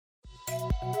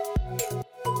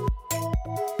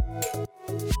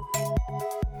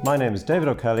My name is David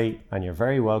O'Kelly and you're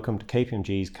very welcome to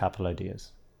KPMG's Capital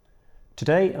Ideas.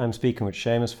 Today I'm speaking with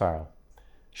Seamus Farrell.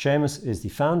 Seamus is the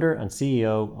founder and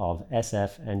CEO of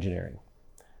SF Engineering.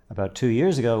 About 2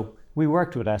 years ago, we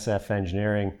worked with SF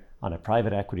Engineering on a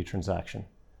private equity transaction.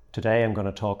 Today I'm going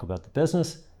to talk about the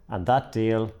business and that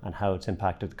deal and how it's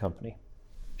impacted the company.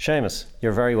 Seamus,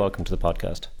 you're very welcome to the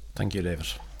podcast. Thank you, David.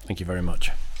 Thank you very much.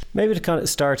 Maybe to kind of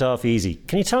start off easy,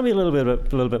 can you tell me a little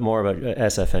bit more about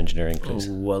SF Engineering, please?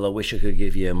 Well, I wish I could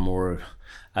give you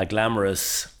a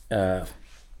glamorous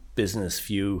business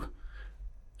view,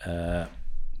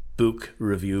 book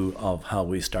review of how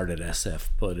we started SF,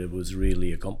 but it was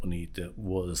really a company that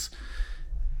was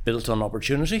built on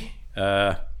opportunity.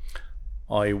 I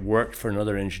worked for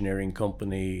another engineering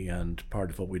company, and part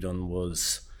of what we done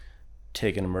was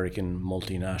taking American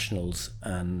multinationals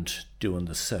and doing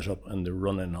the setup and the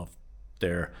running of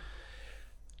their,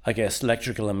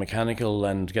 electrical and mechanical,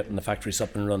 and getting the factories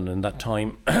up and running. In that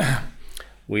time,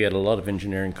 we had a lot of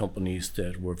engineering companies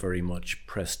that were very much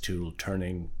press tool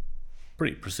turning,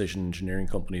 pretty precision engineering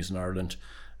companies in Ireland.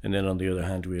 And then on the other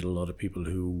hand, we had a lot of people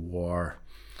who were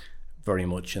very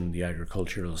much in the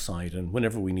agricultural side. And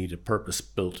whenever we needed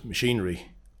purpose-built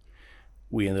machinery,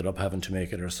 we ended up having to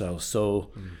make it ourselves.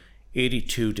 So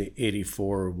 82 to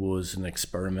 84 was an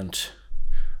experiment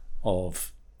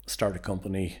of start a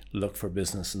company, look for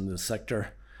business in this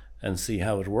sector and see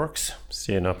how it works.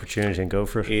 See an opportunity and go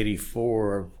for it.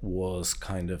 84 was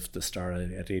kind of the start.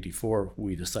 At 84,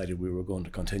 we decided we were going to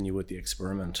continue with the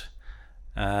experiment.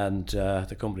 And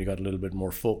the company got a little bit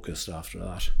more focused after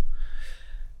that.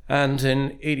 And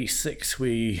in 86,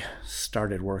 we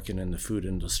started working in the food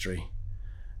industry.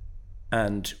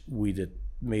 And we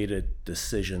made a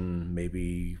decision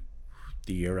maybe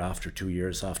the year after, 2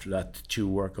 years after that, to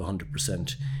work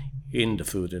 100% in the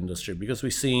food industry, because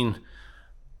we've seen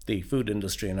the food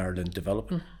industry in Ireland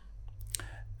developing.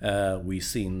 We've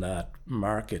seen that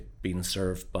market being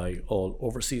served by all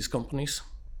overseas companies.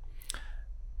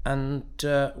 And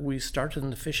we started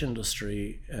in the fish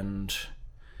industry, and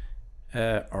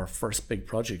our first big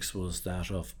projects was that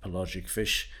of pelagic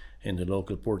fish in the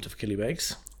local port of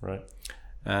Killybegs. Right.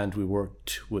 And we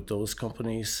worked with those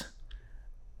companies.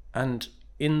 And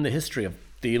in the history of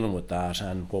dealing with that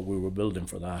and what we were building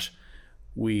for that,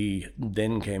 we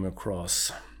then came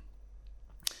across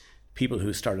people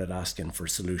who started asking for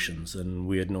solutions, and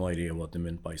we had no idea what they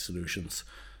meant by solutions.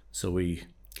 So we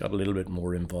got a little bit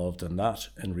more involved in that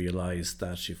and realized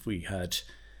that if we had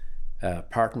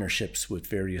partnerships with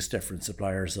various different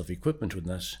suppliers of equipment with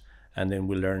it, and then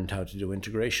we learned how to do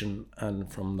integration,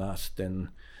 and from that then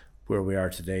where we are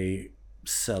today,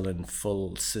 selling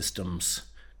full systems,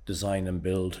 design and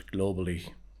build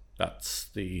globally. That's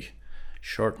the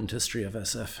shortened history of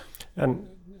SF. And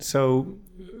so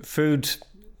food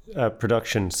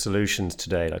production solutions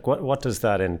today, like what does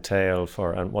that entail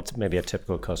for, and what's maybe a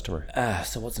typical customer?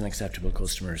 So what's an acceptable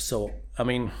customer? So, I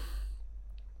mean,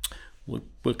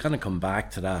 we'll kind of come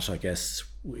back to that, I guess,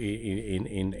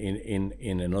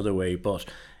 in another way. But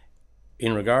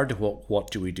in regard to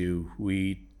what do,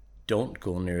 we don't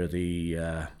go near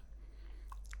the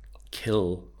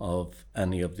kill of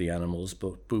any of the animals,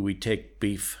 but we take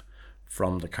beef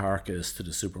from the carcass to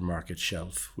the supermarket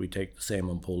shelf. We take the same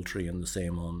on poultry and the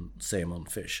same on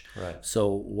fish. Right. So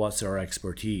what's our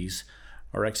expertise?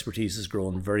 Our expertise has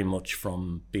grown very much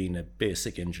from being a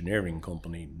basic engineering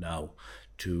company now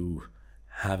to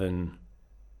having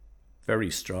very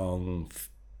strong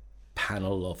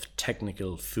panel of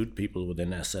technical food people within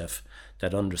SF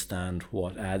that understand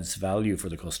what adds value for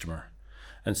the customer.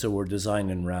 And so we're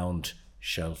designing around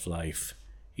shelf life,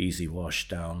 easy wash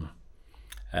down,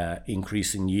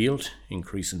 increasing yield,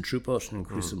 increasing throughput,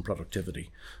 increasing productivity.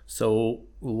 So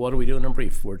what are we doing in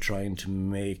brief? We're trying to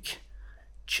make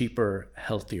cheaper,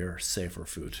 healthier, safer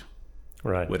food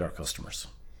with our customers.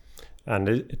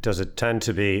 And does it tend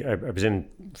to be, I presume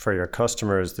for your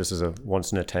customers, this is a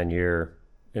once in a 10-year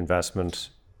investment?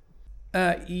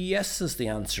 Yes is the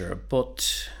answer,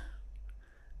 but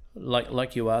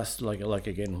like you asked, like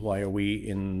again, why are we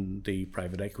in the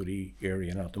private equity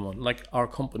area now at the moment? Like our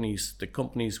companies, the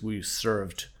companies we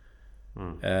served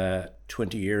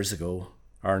 20 years ago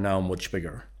are now much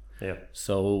bigger. Yeah.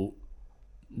 So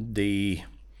the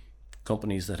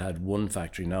companies that had one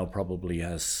factory now probably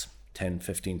has 10,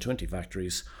 15, 20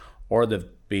 factories, or they've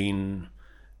been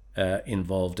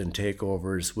involved in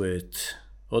takeovers with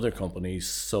other companies,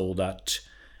 so that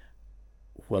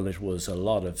well, it was a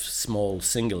lot of small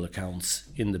single accounts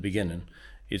in the beginning.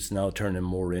 It's now turning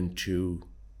more into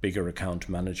bigger account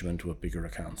management with bigger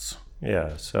accounts.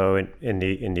 Yeah. So in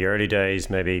the early days,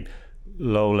 maybe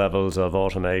low levels of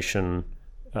automation,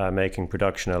 making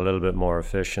production a little bit more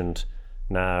efficient.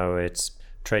 Now it's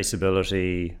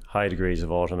traceability, high degrees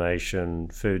of automation,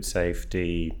 food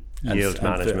safety, yield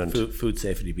management. Food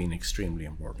safety being extremely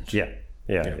important. Yeah.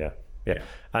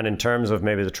 And in terms of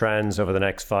maybe the trends over the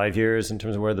next 5 years, in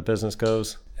terms of where the business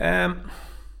goes?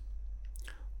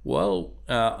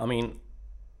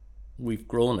 We've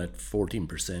grown at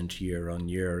 14% year on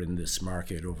year in this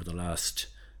market over the last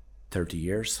 30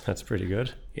 years. That's pretty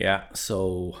good. Yeah.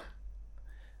 So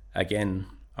again,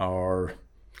 our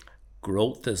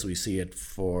growth as we see it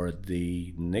for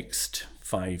the next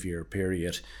 5-year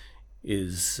period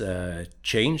is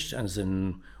changed, as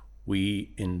in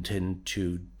we intend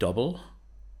to double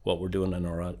what we're doing in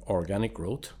our organic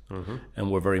growth. Mm-hmm.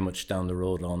 And we're very much down the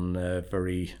road on a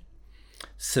very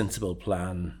sensible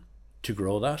plan to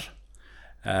grow that,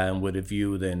 and with a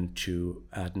view then to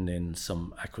adding in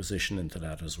some acquisition into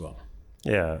that as well.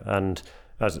 Yeah, and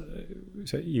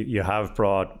so you have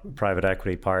brought private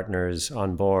equity partners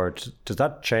on board. Does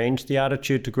that change the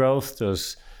attitude to growth?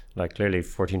 Does, like, clearly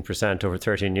 14% over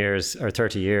 13 years or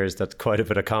 30 years, that's quite a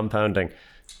bit of compounding.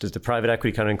 Does the private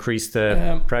equity kind of increase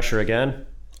the pressure again?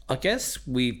 I guess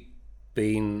we've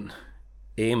been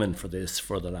aiming for this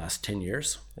for the last 10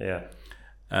 years. Yeah.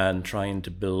 And trying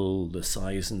to build the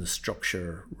size and the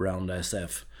structure around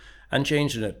SF and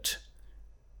changing it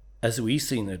as we've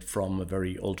seen it from a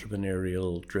very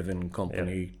entrepreneurial driven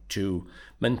company to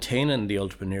maintaining the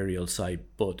entrepreneurial side,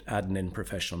 but adding in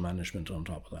professional management on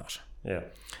top of that. Yeah.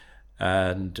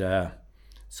 And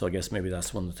so I guess maybe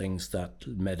that's one of the things that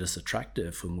made us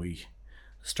attractive when we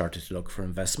started to look for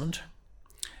investment.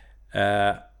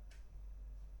 But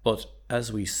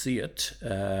as we see it,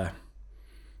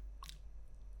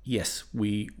 yes,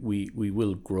 we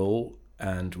will grow,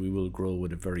 and we will grow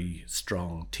with a very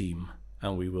strong team,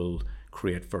 and we will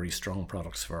create very strong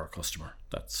products for our customer.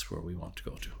 That's where we want to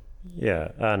go to.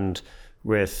 Yeah, and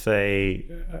with I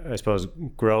suppose,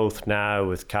 growth now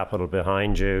with capital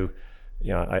behind you,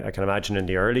 I can imagine in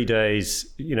the early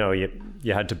days, you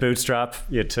had to bootstrap.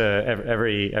 You had to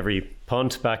every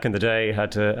punt back in the day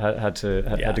had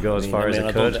to go as far as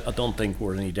it could. I don't think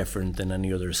we're any different than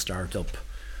any other startup.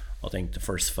 I think the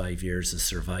first 5 years is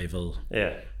survival.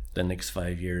 Yeah. The next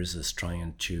 5 years is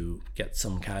trying to get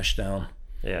some cash down.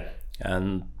 Yeah.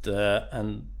 And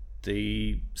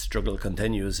the struggle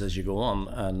continues as you go on.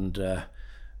 And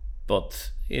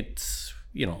but it's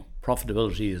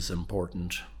profitability is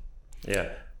important. Yeah.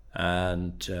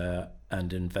 And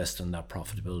investing that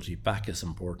profitability back is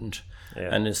important.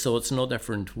 Yeah. And so it's no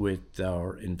different with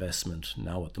our investment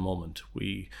now at the moment.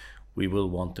 We will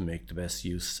want to make the best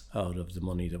use out of the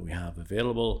money that we have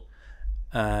available,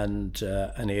 and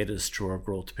aid us through our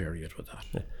growth period with that.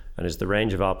 Yeah. And is the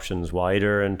range of options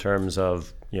wider in terms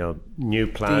of new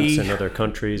plants in other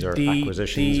countries or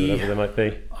acquisitions, whatever they might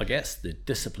be? I guess the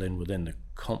discipline within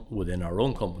our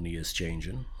own company is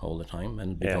changing all the time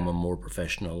and becoming more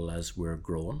professional as we're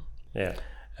growing. Yeah.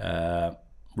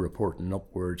 Reporting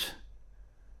upward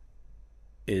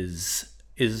is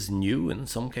new in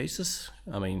some cases.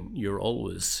 I mean, you're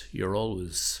always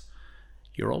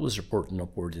reporting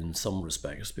upward in some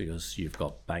respects because you've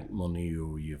got bank money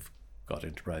or you've got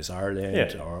Enterprise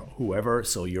Ireland or whoever.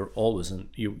 So you're always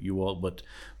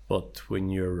but when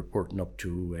you're reporting up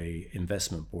to a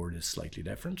investment board, it's slightly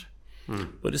different.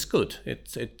 But it's good.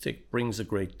 It brings a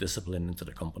great discipline into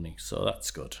the company, so that's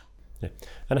good. Yeah.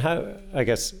 And how, I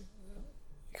guess,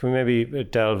 can we maybe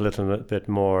delve a little bit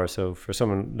more? So for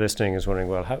someone listening is wondering,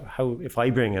 well, how if I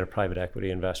bring in a private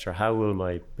equity investor, how will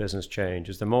my business change?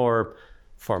 Is there more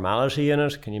formality in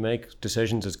it? Can you make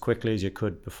decisions as quickly as you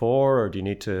could before, or do you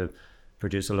need to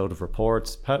produce a load of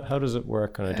reports? How does it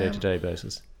work on a day-to-day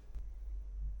basis?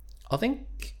 I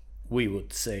think we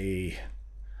would say,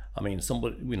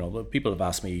 people have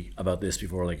asked me about this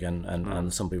before,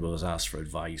 and some people have asked for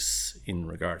advice in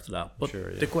regard to that. But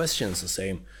sure, the question is the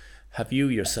same. Have you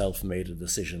yourself made a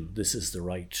decision? This is the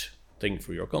right thing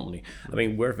for your company. I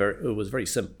mean, it was a very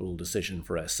simple decision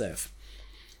for SF.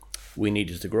 We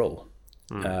needed to grow.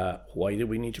 Why did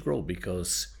we need to grow?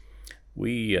 Because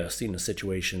we seen a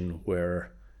situation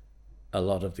where a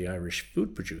lot of the Irish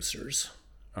food producers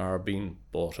are being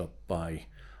bought up by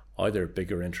either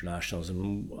bigger internationals,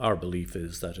 and our belief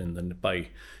is that by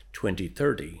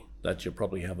 2030 that you'll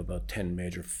probably have about 10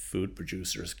 major food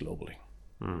producers globally.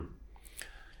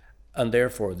 And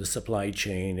therefore the supply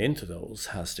chain into those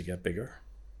has to get bigger.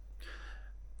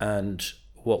 And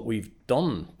what we've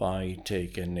done by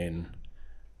taking in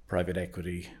private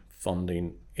equity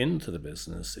funding into the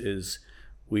business is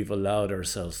we've allowed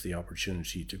ourselves the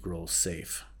opportunity to grow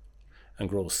safe. and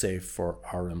grow safe for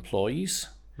our employees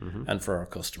and for our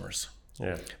customers.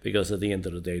 Yeah. Because at the end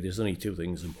of the day, there's only two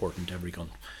things important to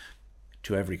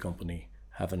every company: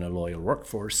 having a loyal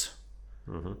workforce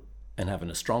and having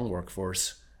a strong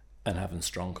workforce and having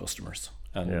strong customers.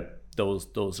 And those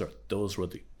were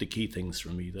the key things for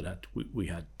me that we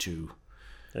had to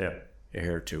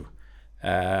adhere to.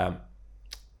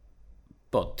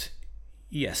 But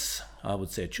yes, I would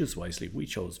say choose wisely. We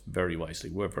chose very wisely.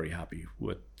 We're very happy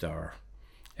with our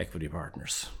equity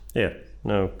partners. Yeah,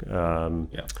 no,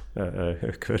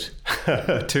 good.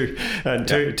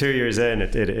 2 years in,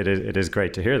 it is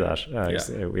great to hear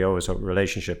that. We always hope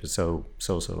relationship is so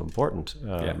important.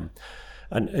 And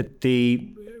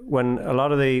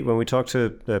when we talk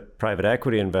to the private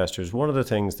equity investors, one of the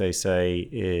things they say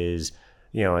is,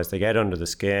 as they get under the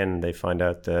skin, they find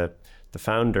out the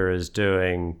founder is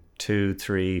doing 2,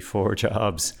 3, 4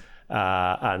 jobs,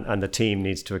 and the team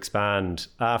needs to expand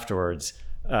afterwards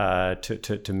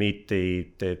to meet the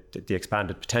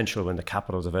expanded potential when the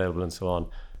capital is available and so on.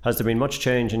 Has there been much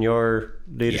change in your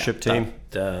leadership team?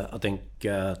 I think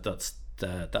that's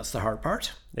the hard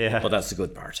part. Yeah, but that's the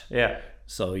good part. Yeah.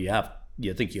 So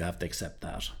you think you have to accept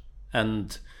that,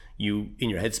 and you in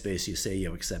your headspace you say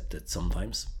you accept it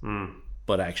sometimes,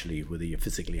 but actually whether you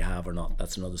physically have or not,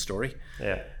 that's another story.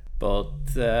 Yeah.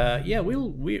 But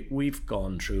we've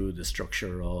gone through the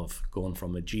structure of going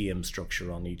from a GM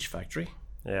structure on each factory,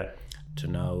 to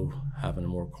now having a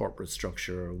more corporate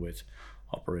structure with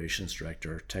operations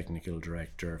director, technical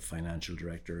director, financial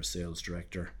director, sales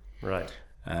director, right,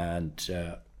 and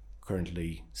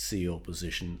currently CEO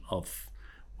position, of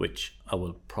which I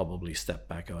will probably step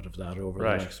back out of that over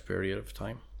the next period of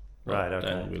time. Right. Okay.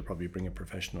 Then we'll probably bring a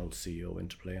professional CEO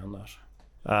into play on that.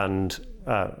 And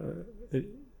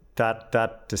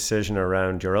that decision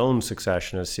around your own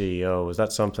succession as CEO, was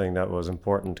that something that was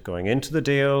important going into the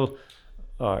deal,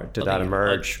 or did that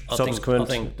emerge subsequent? I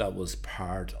think that was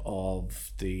part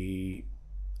of the.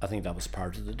 I think that was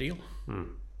part of the deal.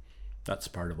 That's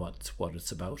part of what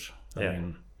it's about. I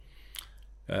mean,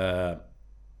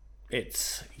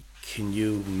 it's, can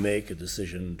you make a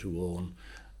decision to own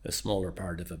a smaller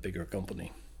part of a bigger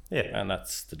company? Yeah, and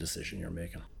that's the decision you're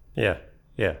making. Yeah.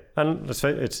 And let's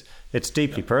say it's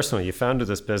deeply personal. You founded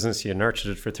this business, you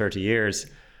nurtured it for 30 years,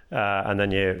 and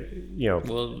then you know.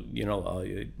 Well,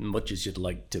 much as you'd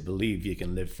like to believe you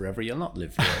can live forever, you'll not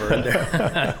live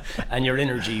forever, and your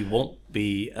energy won't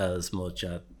be as much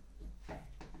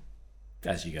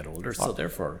as you get older. So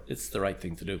therefore, it's the right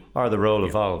thing to do. Or the role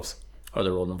evolves. Or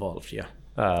the role evolved, yeah.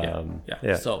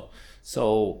 So,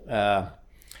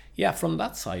 from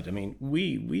that side, I mean,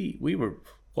 we were,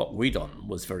 what we done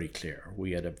was very clear.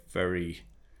 We had a very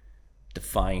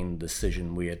defined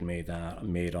decision we had made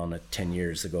on it 10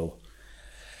 years ago.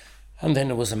 And then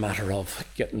it was a matter of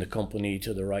getting the company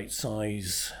to the right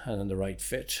size and the right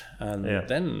fit. And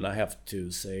then I have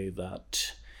to say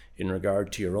that in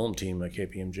regard to your own team at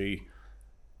KPMG,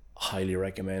 highly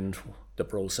recommend the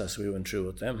process we went through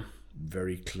with them.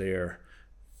 Very clear,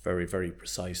 very, very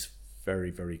precise, very,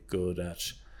 very good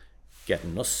at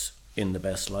getting us in the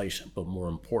best light, but more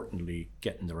importantly,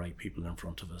 getting the right people in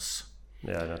front of us.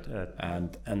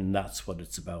 And that's what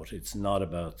it's about. It's not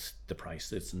about the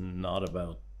price. It's not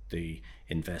about the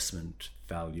investment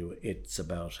value. It's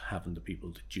about having the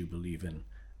people that you believe in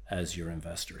as your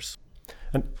investors.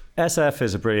 And SF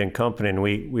is a brilliant company, and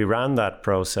we ran that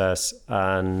process,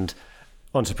 and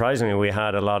unsurprisingly, we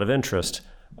had a lot of interest,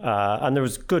 and there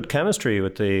was good chemistry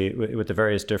with the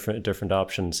various different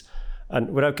options. And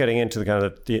without getting into the kind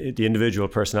of the individual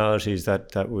personalities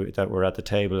that were at the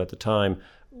table at the time,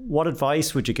 what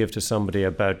advice would you give to somebody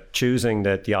about choosing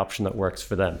the option that works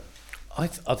for them? I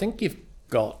think you've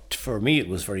got, for me, it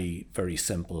was very, very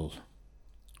simple.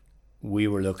 We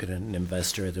were looking at an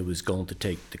investor that was going to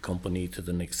take the company to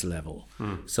the next level.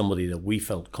 Somebody that we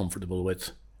felt comfortable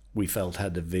with, we felt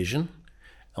had the vision,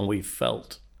 and we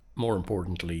felt, more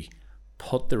importantly,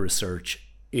 put the research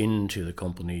into the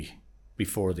company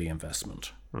before the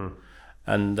investment.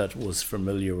 And that was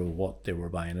familiar with what they were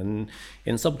buying. And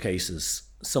in some cases,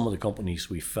 some of the companies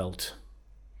we felt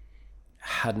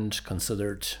hadn't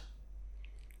considered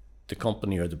the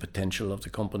company or the potential of the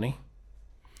company.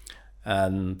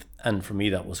 And for me,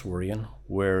 that was worrying.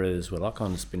 Whereas with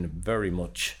Ocon, it's been very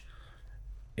much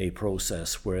a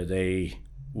process where they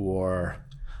were,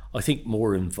 I think,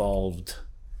 more involved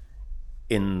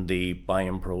in the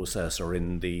buying process or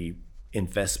in the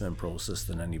investment process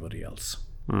than anybody else.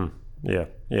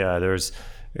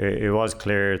 It was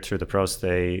clear through the process,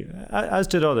 they, as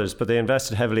did others, but they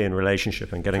invested heavily in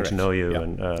relationship and getting to know you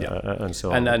and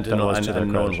so on. And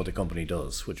knowing what the company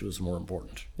does, which was more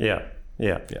important.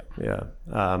 Yeah.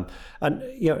 And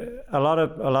a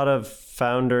lot of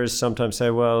founders sometimes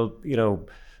say, well,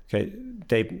 okay,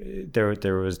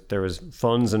 there was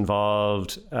funds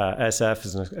involved. SF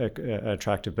is an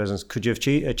attractive business. Could you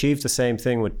achieve the same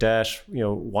thing with debt?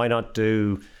 Why not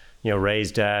do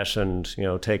raise debt and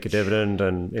take a dividend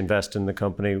and invest in the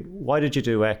company? Why did you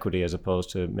do equity as opposed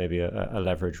to maybe a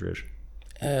leverage route?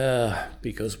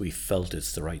 Because we felt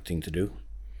it's the right thing to do.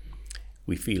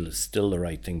 We feel it's still the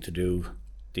right thing to do.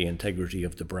 The integrity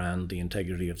of the brand, the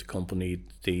integrity of the company,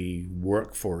 the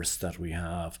workforce that we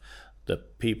have, the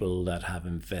people that have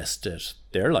invested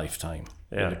their lifetime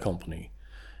in the company,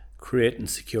 creating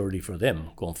security for them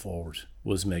going forward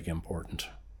was mega important.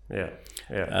 Yeah.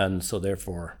 And so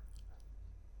therefore,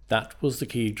 that was the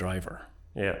key driver.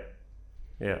 Yeah.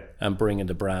 And bringing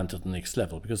the brand to the next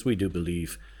level, because we do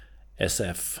believe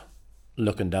SF,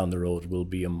 looking down the road, will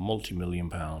be a multi-million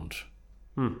pound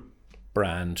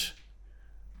brand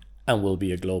and will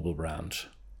be a global brand.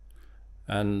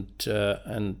 And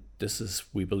this is,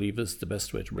 we believe, is the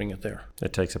best way to bring it there.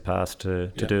 It takes a path to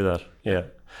do that. Yeah.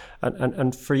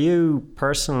 And for you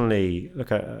personally,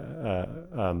 look,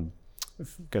 I've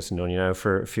guess I've known you now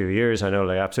for a few years. I know,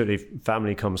 like, absolutely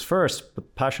family comes first,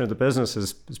 but passion of the business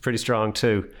is pretty strong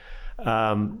too.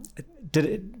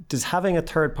 Does having a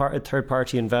third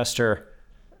party investor,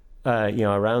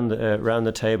 around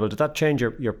the table, did that change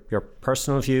your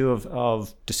personal view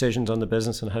of decisions on the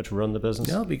business and how to run the business?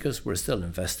 No, because we're still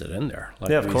invested in there.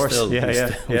 Like, of course. We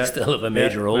still have a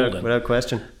major role without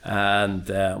question.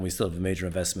 And we still have a major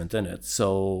investment in it.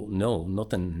 So no,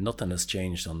 nothing has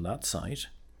changed on that side.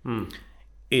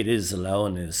 It is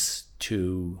allowing us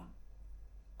to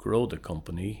grow the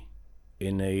company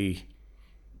in a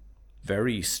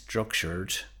very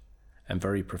structured and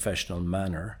very professional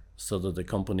manner, so that the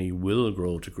company will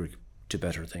grow to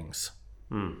better things.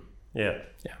 Yeah.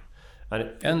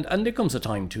 And there comes a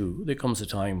time too. There comes a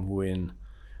time when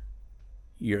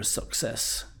your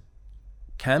success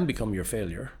can become your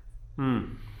failure.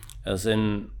 As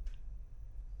in,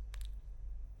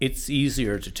 it's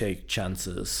easier to take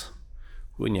chances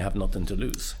when you have nothing to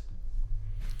lose.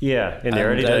 Yeah, in the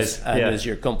early days. As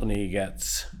your company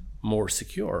gets more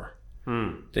secure,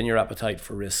 then your appetite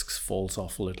for risks falls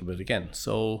off a little bit again.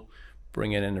 So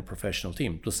bringing in a professional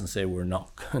team doesn't say we're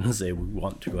not going to say we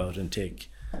want to go out and take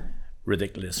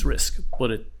ridiculous risk, but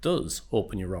it does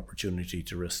open your opportunity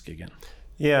to risk again.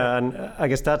 Yeah, and I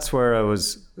guess that's where I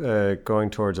was going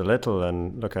towards a little.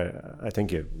 And look, I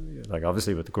think you, like,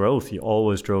 obviously with the growth, you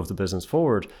always drove the business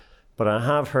forward. But I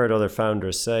have heard other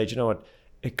founders say, you know what,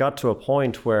 it got to a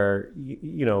point where,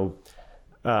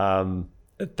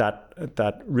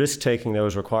 that risk taking that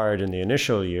was required in the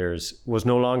initial years was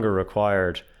no longer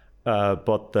required.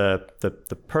 But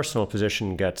the personal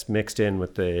position gets mixed in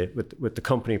with the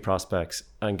company prospects,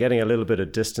 and getting a little bit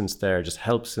of distance there just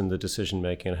helps in the decision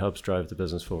making and helps drive the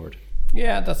business forward.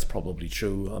 Yeah, that's probably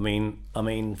true. I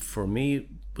mean, for me, it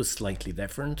was slightly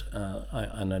different,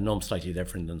 and I know I'm slightly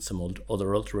different than some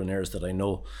other entrepreneurs that I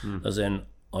know. As in,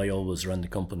 I always ran the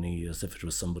company as if it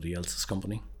was somebody else's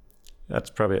company.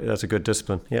 That's a good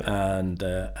discipline. Yeah,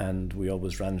 and we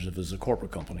always ran it as a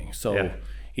corporate company. So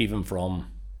even from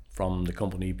the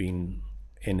company being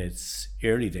in its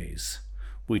early days,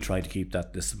 we tried to keep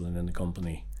that discipline in the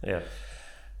company. Yeah.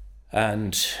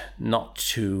 And not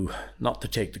to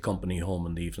take the company home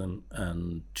in the evening,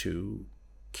 and to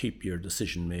keep your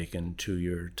decision making to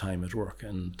your time at work.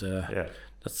 And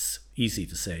that's easy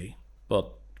to say,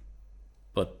 but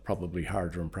probably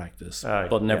harder in practice.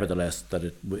 But nevertheless, that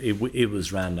it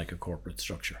was ran like a corporate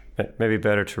structure. Maybe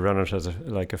better to run it as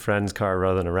a friend's car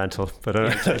rather than a rental. But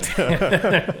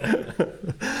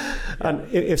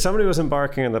and if somebody was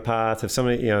embarking on the path, if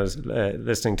somebody is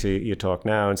listening to you talk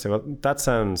now and say, well, that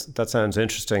sounds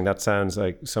interesting. That sounds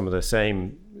like some of the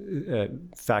same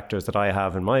factors that I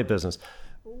have in my business.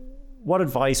 What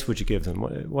advice would you give them?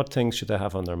 What things should they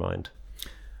have on their mind?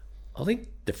 I think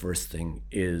the first thing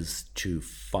is to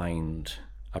find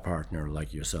a partner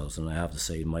like yourselves, and I have to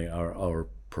say our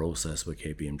process with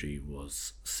KPMG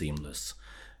was seamless,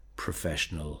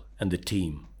 professional, and the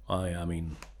team. I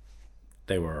mean,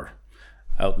 they were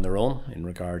out on their own in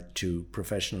regard to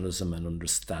professionalism and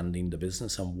understanding the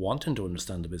business and wanting to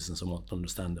understand the business and want to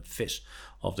understand the fit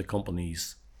of the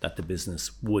companies that the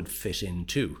business would fit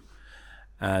into,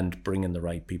 and bringing the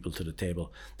right people to the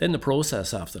table. Then the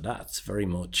process after that's very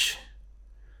much,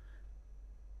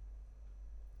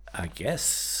 I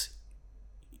guess,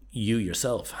 you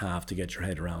yourself have to get your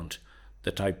head around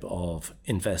the type of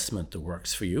investment that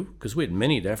works for you, because we had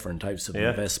many different types of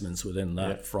investments within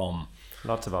that, from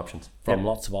lots of options.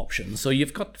 So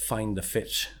you've got to find the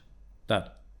fit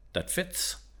that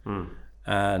fits,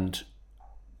 and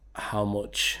how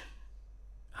much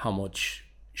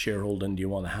shareholding do you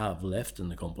want to have left in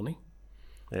the company?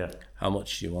 Yeah. How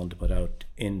much do you want to put out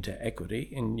into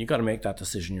equity? And you got to make that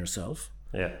decision yourself.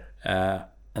 Yeah.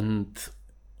 And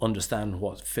understand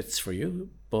what fits for you.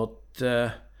 But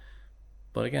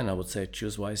again, I would say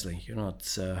choose wisely.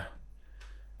 It's a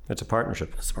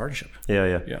partnership. It's a partnership.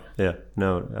 Yeah.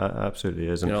 No, absolutely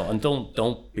is. And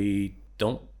don't be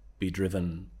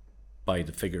driven by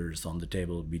the figures on the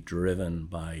table. Be driven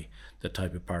by the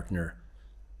type of partner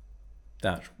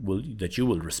that you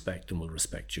will respect and will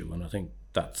respect you. And I think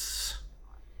that's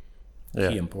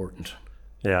key important.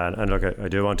 Yeah, and look, I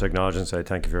do want to acknowledge and say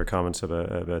thank you for your comments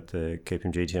about the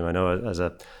KPMG team. I know as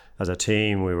a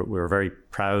team, we were very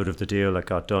proud of the deal that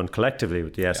got done collectively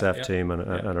with the SF team and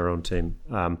our own team.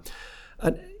 And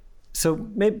so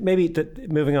maybe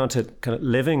moving on to kind of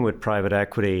living with private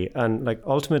equity, and like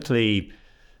ultimately,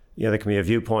 there can be a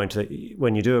viewpoint that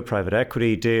when you do a private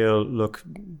equity deal, look,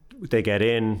 they get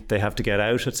in, they have to get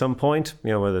out at some point.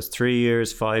 Whether it's 3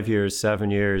 years, 5 years, 7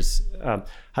 years.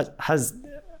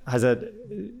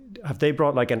 Have they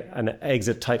brought like an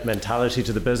exit type mentality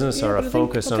to the business, or a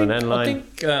focus on an end line?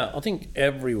 I think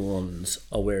everyone's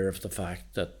aware of the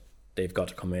fact that they've got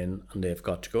to come in and they've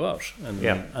got to go out,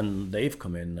 and they've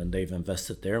come in and they've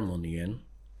invested their money in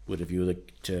with a view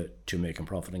to making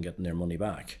profit and getting their money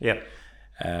back.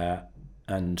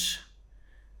 And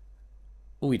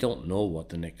we don't know what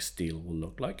the next deal will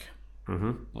look like,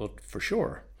 but for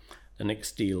sure, the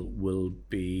next deal will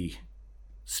be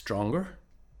stronger.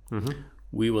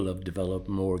 We will have developed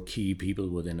more key people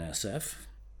within SF.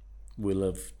 We'll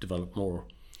have developed more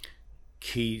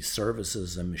key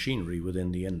services and machinery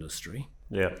within the industry.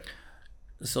 Yeah.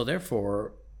 So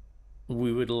therefore,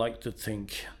 we would like to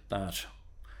think that,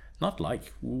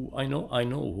 I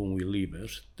know when we leave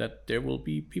it, that there will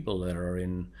be people that are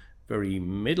in very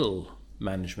middle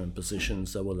management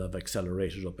positions that will have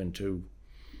accelerated up into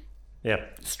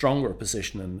stronger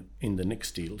position in the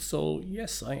next deal. So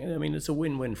yes, I mean it's a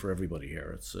win-win for everybody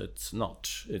here. It's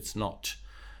not,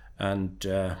 and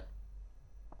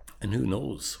who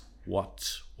knows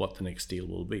what the next deal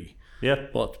will be. Yeah.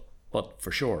 But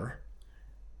for sure,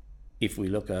 if we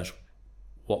look at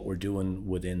what we're doing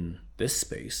within this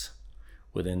space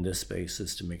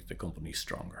is to make the company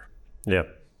stronger. Yeah.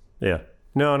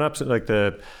 No, and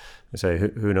absolutely. I say,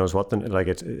 who knows what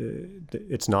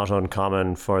it's not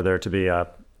uncommon for there to be a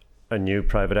new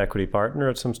private equity partner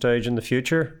at some stage in the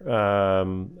future,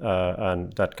 and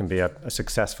that can be a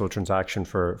successful transaction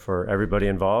for everybody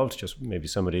involved. Just maybe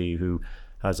somebody who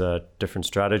has a different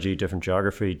strategy, different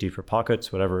geography, deeper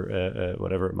pockets, whatever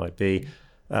it might be,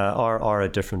 or a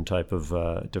different type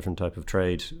of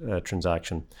trade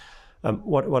transaction.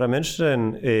 What I'm interested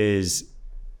in is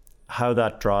how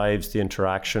that drives the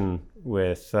interaction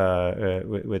with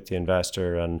the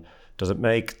investor, and does it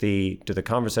make do the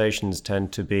conversations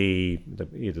tend to be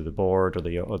either the board or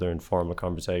the other informal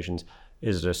conversations?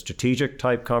 Is it a strategic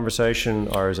type conversation,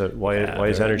 or is it why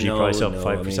is energy price up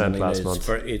 5% last month?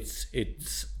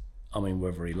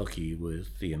 We're very lucky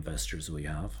with the investors we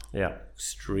have. Yeah,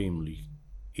 extremely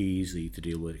easy to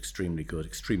deal with, extremely good,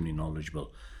 extremely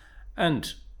knowledgeable,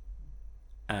 and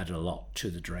add a lot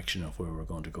to the direction of where we're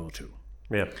going to go to.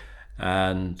 Yeah.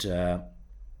 And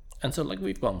so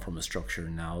we've gone from a structure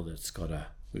now that's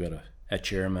we've got a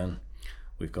chairman,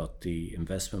 we've got the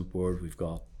investment board, we've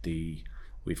got the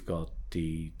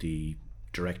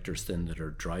directors then that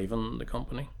are driving the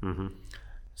company.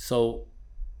 So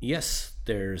yes,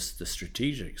 there's the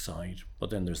strategic side, but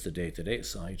then there's the day-to-day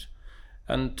side,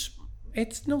 and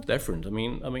it's no different. I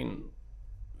mean,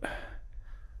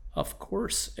 of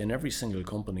course, in every single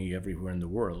company everywhere in the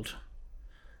world,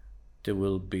 there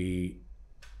will be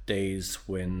days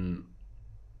when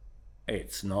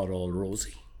it's not all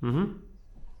rosy.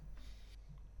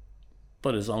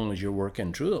 But as long as you're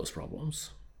working through those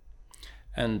problems,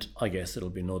 and I guess it'll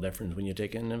be no different when you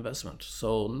take in an investment.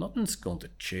 So nothing's going to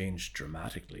change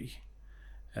dramatically.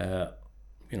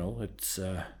 It's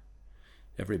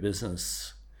every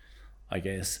business, I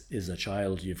guess, is a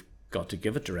child. You've got to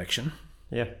give it direction.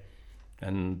 Yeah.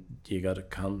 And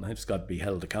it's got to be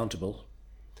held accountable.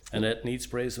 And it needs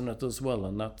praise when it does well,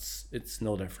 and it's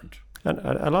no different. And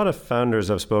a lot of founders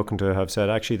I've spoken to have said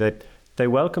actually they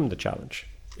welcome the challenge.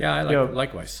 Yeah,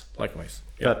 likewise.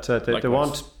 Yeah, that they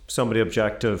want somebody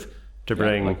objective to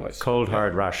bring cold,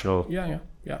 hard, rational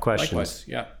questions. Likewise.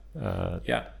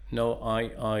 No,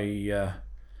 I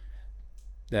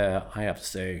have to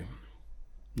say,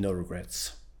 no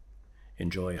regrets.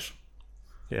 Enjoy it.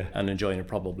 Yeah. And enjoying it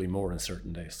probably more in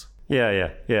certain days. Yeah.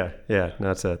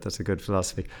 No, that's a good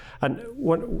philosophy. And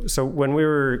when we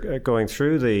were going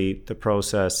through the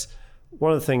process,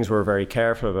 one of the things we were very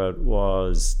careful about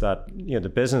was that the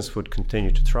business would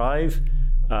continue to thrive,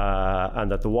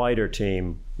 and that the wider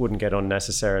team wouldn't get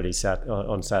unnecessarily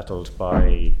unsettled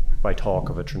by talk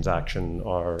of a transaction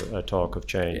or a talk of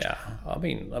change. Yeah, I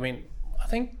mean, I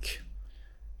think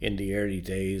in the early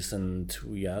days, and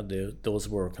those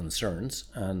were concerns,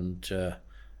 and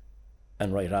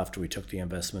right after we took the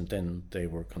investment, then they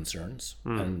were concerns,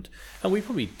 and we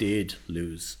probably did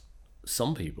lose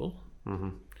some people,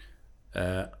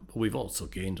 but we've also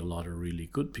gained a lot of really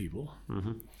good people,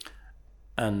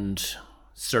 and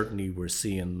certainly we're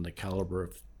seeing the caliber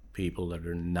of people that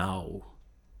are now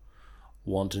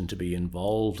wanting to be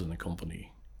involved in the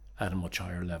company at a much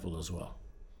higher level as well.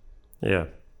 Yeah.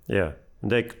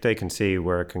 And they can see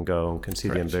where it can go and can see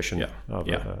Correct. the ambition of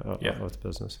the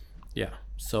business. Yeah.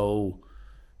 So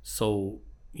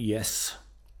yes,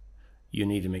 you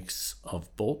need a mix of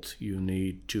both. You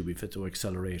need to be fit to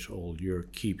accelerate all your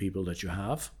key people that you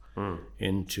have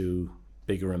into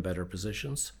bigger and better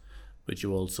positions, but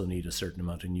you also need a certain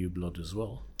amount of new blood as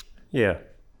well. Yeah.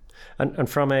 And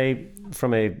from a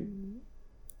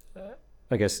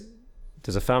I guess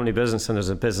there's a family business and there's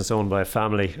a business owned by a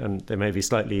family, and they may be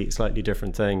slightly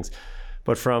different things.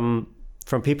 But from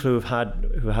people who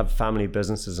have family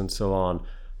businesses and so on,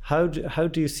 how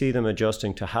do you see them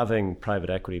adjusting to having private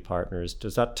equity partners?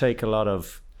 Does that take a lot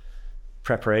of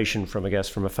preparation from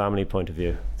a family point of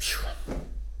view?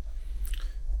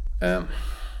 I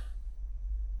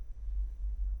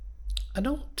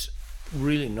don't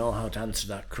really know how to answer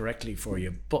that correctly for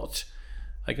you, but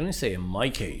I can only say in my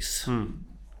case,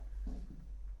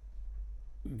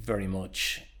 very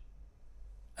much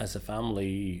as a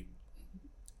family,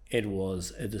 it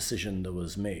was a decision that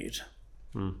was made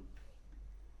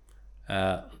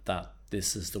that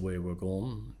this is the way we're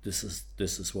going, this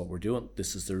is what we're doing,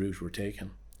 this is the route we're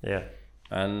taking. Yeah.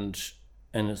 And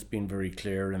it's been very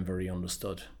clear and very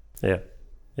understood. Yeah.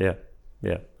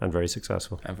 And very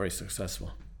successful.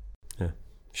 Yeah.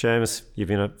 Seamus, you've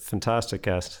been a fantastic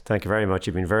guest. Thank you very much.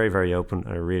 You've been very, very open,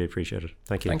 and I really appreciate it.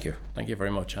 Thank you. Thank you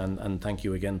very much, and thank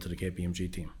you again to the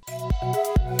KPMG team.